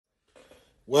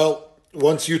Well,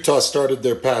 once Utah started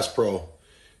their pass pro,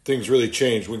 things really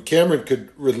changed. When Cameron could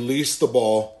release the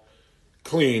ball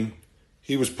clean,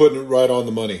 he was putting it right on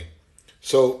the money.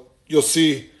 So you'll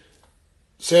see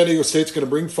San Diego State's going to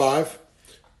bring five,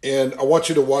 and I want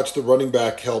you to watch the running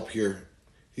back help here.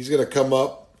 He's going to come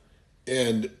up,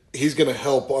 and he's going to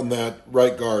help on that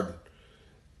right guard.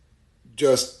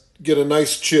 Just get a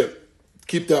nice chip.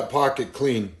 Keep that pocket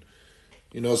clean.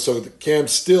 So the Cam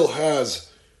still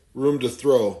has room to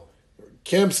throw.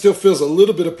 Cam still feels a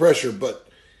little bit of pressure, but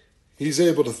he's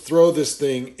able to throw this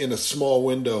thing in a small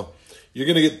window. You're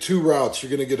going to get two routes. You're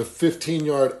going to get a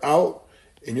 15-yard out,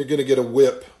 and you're going to get a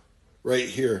whip right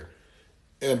here.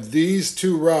 And these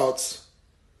two routes,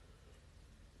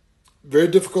 very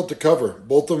difficult to cover.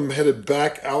 Both of them headed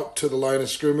back out to the line of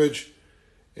scrimmage,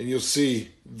 and you'll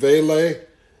see Vele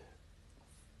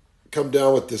come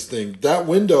down with this thing. That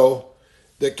window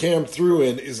that Cam threw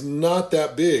in is not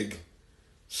that big.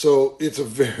 So it's a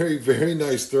very, very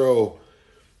nice throw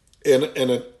and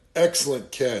an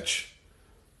excellent catch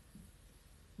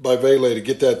by Vele to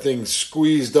get that thing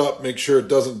squeezed up, make sure it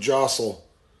doesn't jostle.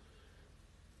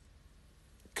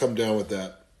 Come down with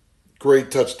that.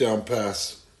 Great touchdown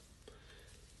pass.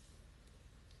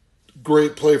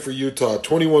 Great play for Utah.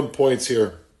 21 points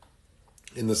here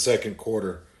in the second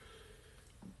quarter.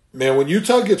 Man, when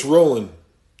Utah gets rolling,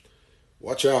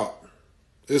 watch out.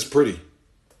 It's pretty.